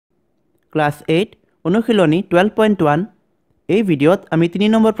class 8 অনুশীলনী 12.1 এই ভিডিওত আমি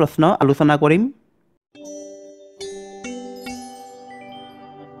 3 নম্বৰ প্ৰশ্ন আলোচনা কৰিম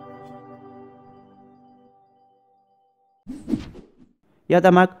ইয়াত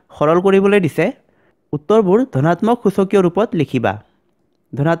আমাক সৰল কৰিবলৈ দিছে উত্তৰবোৰ ধনাত্মক সূচকীয় ৰূপত লিখিবা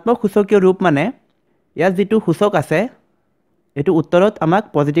ধনাত্মক সূচকীয় ৰূপ মানে ইয়াত যেটো সূচক আছে এটো উত্তৰত আমাক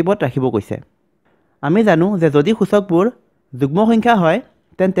পজিটিভত ৰাখিব কৈছে আমি জানো যে যদি সূচকবোৰ যুগ্ম সংখ্যা হয়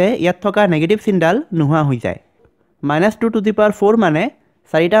তেন্তে ইয়াত থকা নেগেটিভ চিহ্নডাল নোহোৱা হৈ যায় -2 to the power 4 মানে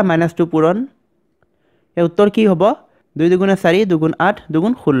 4টা -2 পূৰণ এই উত্তৰ কি হ'ব 2 * 4 2 * 8 2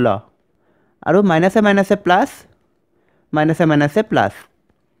 * 16 আৰু মাইনাসে প্লাস মাইনাসে প্লাস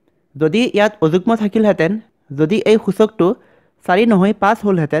যদি ইয়াত অযুগ্ম থাকিলহেতেন যদি এই সূচকটো 4 নহয় 5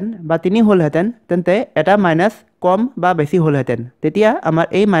 হলহেতেন বা 3 হলহেতেন তেন্তে এটা মাইনাস কম বা বেছি হলহেতেন তেতিয়া আমাৰ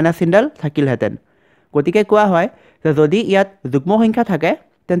এই মাইনাস চিহ্নডাল থাকিলহেতেন গতিকে কোৱা হয় যে যদি ইয়াত যুগ্ম সংখ্যা থাকে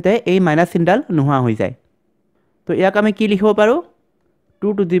তেন্তে এই মাইনাস চিহ্নডাল নোহোৱা হৈ যায় তো ইয়াক আমি কি লিখিব পাৰো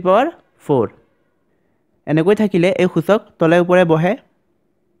 2 to the power 4 এনেকৈ থাকিলে এই সূচক তলে ওপৰে বহে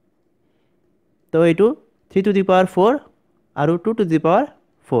তো এইটো 3 to the power 4 আৰু 2 to the power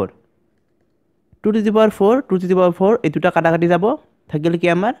 4 2 to the power 4 2 to the power 4 এই দুটা কাটা কাটি যাব থাকিল কি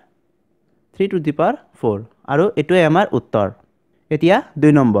আমাৰ 3 to the power 4 আৰু এটোই আমাৰ উত্তৰ এতিয়া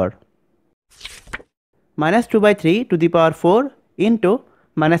 2 number -2/3 to the power 4 into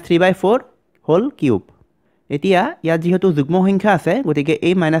 -3/4 whole cube এতিয়া ইয়াত যেহেতু যুগ্ম সংখ্যা আছে গতিকে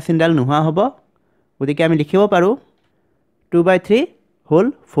এই মাইনাস চিহ্নডাল নোহোৱা হ'ব গতিকে আমি লিখিব পাৰো 2/3 whole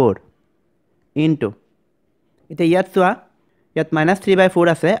 4 into এতিয়া ইয়াত চোৱা ইয়াত -3/4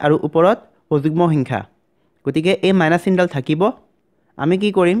 আছে আৰু ওপৰত অযুগ্ম সংখ্যা গতিকে এই মাইনাস চিহ্নডাল থাকিব আমি কি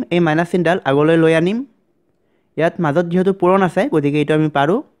কৰিম এই মাইনাস চিহ্নডাল আগলৈ লৈ আনিম ইয়াত মাজত যেহেতু পূৰণ আছে গতিকে এইটো আমি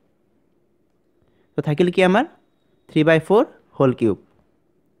পাৰো তো থাকিল কি আমাৰ 3/4 whole cube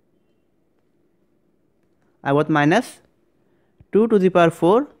আগত -2 to the power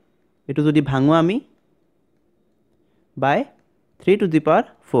 4 এটো যদি ভাঙো আমি by 3 to the power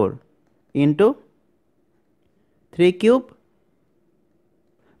 4 into 3 cube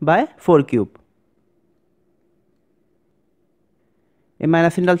by 4 cube এই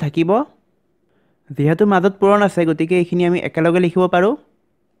মাইনাস চিহ্নডাল থাকিব যেহেতু মাজত পূৰণ আছে গতিকে এইখিনি আমি একেলগে লিখিব পাৰো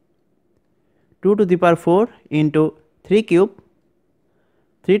 2 to the power 4 into 3 cube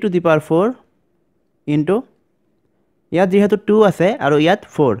 3 to the power 4 into ইয়াত যেহেতু 2 আছে আৰু ইয়াত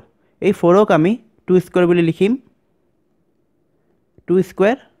 4 এই 4ক আমি 2 স্কয়াৰ বুলি লিখিম 2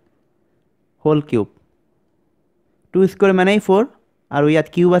 স্কয়াৰ whole cube 2 স্কয়াৰ মানে 4 আৰু ইয়াত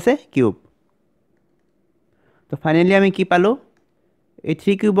কিউব আছে কিউব তো ফাইনালি আমি কি পালো এই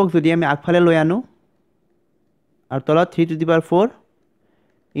 3 কিউবক যদি আমি আগফালে লৈ আনো আৰু তলত 3 to the power 4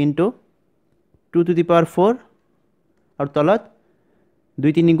 into 2 to the power 4 আৰু তলত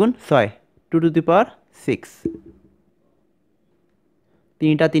 2 3 গুণ 6 2 to the power 6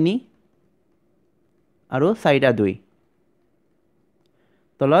 3টা 3 আৰু 4টা 2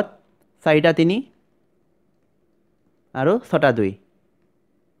 তলত 4টা 3 আৰু 6টা 2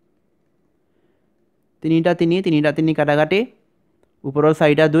 3টা 3 3টা 3 কাটা কাটি ওপৰৰ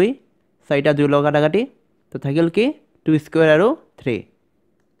 4টা 2 4টা 2 লগ কাটা কাটি তো থাকিল কি 2 স্কয়াৰ আৰু 3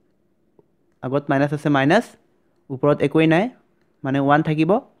 আগত মাইনাস আছে মাইনাস ওপৰত একোই নাই মানে 1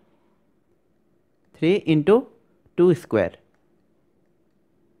 থাকিব 3 into 2 স্কয়াৰ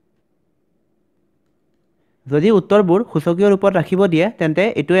যদি উত্তৰবোৰ সূচকীয় ৰূপত ৰাখিব দিয়ে তেন্তে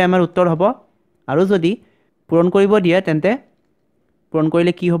এটোই আমাৰ উত্তৰ হ'ব আৰু যদি পূৰণ কৰিব দিয়ে তেন্তে পূৰণ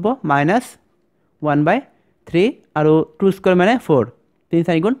কৰিলে কি হ'ব -1/3 আৰু 2 স্কয়াৰ মানে 4 3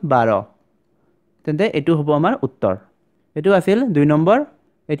 4 গুণ 12 তেন্তে এটো হ'ব আমাৰ উত্তৰ এটো আছিল 2 নম্বৰ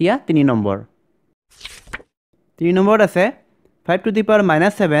এতিয়া 3 নম্বৰ 3 নম্বৰত আছে 5 to the power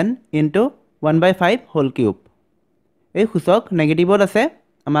 -7 into 1/5 whole cube এই সূচক নেগেটিভত আছে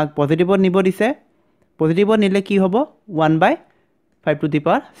আমাক পজিটিভত নিব দিছে পজিটিভত নিলে কি হ'ব 1/5 to the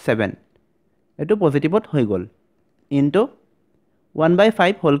power 7 এটো পজিটিভত হৈ গল into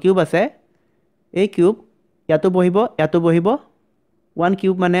 1/5 whole cube আছে এই কিউব ইয়াতো বহিব 1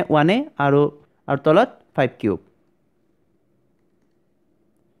 কিউব মানে 1 আৰু তলত 5 কিউব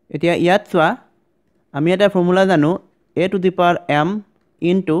এতিয়া ইয়াত চোৱা আমি এটা ফৰ্মুলা জানো a to the power m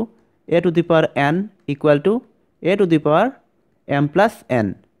into a to the power n equal to a to the power m plus n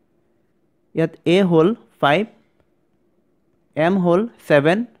ইয়াত a হল 5 m হল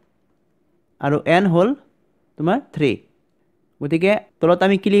 7 আৰু n হল তোমাৰ 3 গতিকে তলত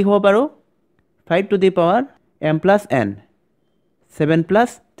আমি কি লিখিব পাৰো 5 to the power m plus n 7 plus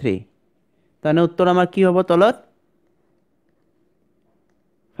 3 তানে উত্তৰ আমাৰ কি হ'ব তলত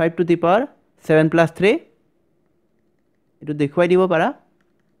 5 to the power 7 plus 3 এটো দেখুৱাই দিব পাৰা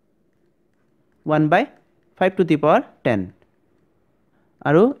 1/5 to the power 10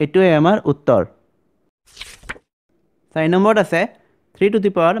 আৰু এটোৱে আমাৰ উত্তৰ 4 নম্বৰত আছে 3 to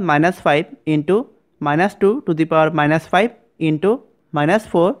the power -5 into -2 to the power -5 into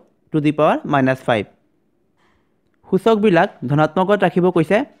 -4 to the power -5 সূচকবিলাক ধনাত্মকত ৰাখিব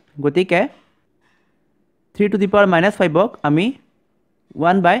কৈছে গতিকে 3 to the power -5 ক আমি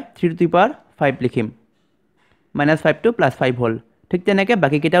 1/3 to the power 5 লিখিম -5 to +5 হ'ল ঠিক তেনেকৈ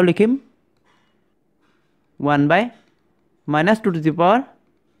বাকি কেইটাও লিখিম 1/-2 to the power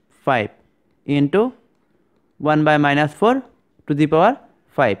 5 into 1/-4 to the power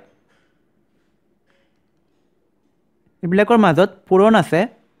 5 এইবিলাকৰ মাজত পূৰণ আছে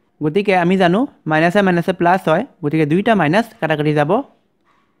গতিকে আমি জানো মাইনাসে মাইনাসে প্লাস হয় গতিকে দুইটা মাইনাস কাটাকাটি যাব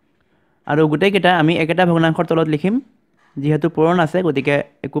আৰু গোটেই কেইটা আমি একেটা ভগ্নাংশৰ তলত লিখিম যেহেতু পূৰণ আছে গতিকে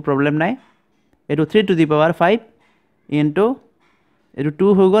একো প্ৰবলেম নাই এটো 3 to the power 5 into এটো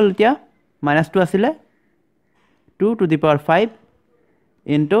 2 হৈ গল এতিয়া -2 আছিল 2 to the power 5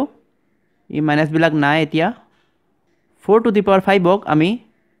 into E minus বিলাক নাই এতিয়া 4 to the power 5 ক আমি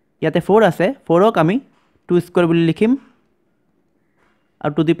ইয়াতে 4 আছে 4 ক আমি 2 স্কয়ার বুলি লিখিম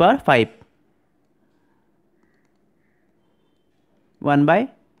আৰু to the power 5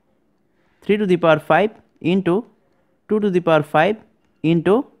 1/3 to the power 5 into 2 to the power 5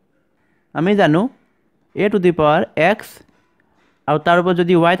 into আমি জানো a to the power x আৰু তাৰ ওপৰত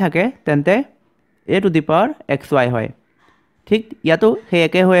যদি y থাকে তেন্তে a to the power xy হয় ঠিক ইয়াতো সেই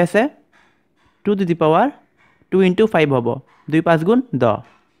একে হৈ আছে 2 to the power 2 into 5 হ'ব 2 5 গুণ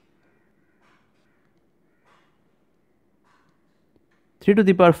 10 3 to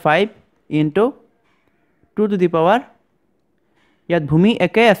the power 5 into 2 to the power ইয়াত ভূমি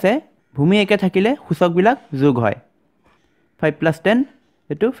একে আছে ভূমি একে থাকিলে সূচকবিলাক যোগ হয় 5 plus 10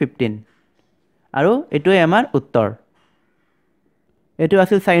 এটো 15 আৰু এটোই আমাৰ উত্তৰ এটো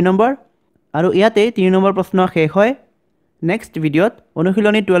আছিল 4 নম্বৰ আৰু ইয়াতে 3 নম্বৰ প্ৰশ্ন শেষ হয় নেক্সট ভিডিঅত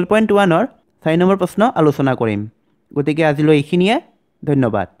অনুশীলনী 12.1 ৰ 4 নম্বৰ প্ৰশ্ন আলোচনা কৰিম গতিকে আজিলৈ এইখিনিয়ে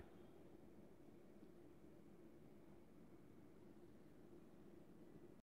ধন্যবাদ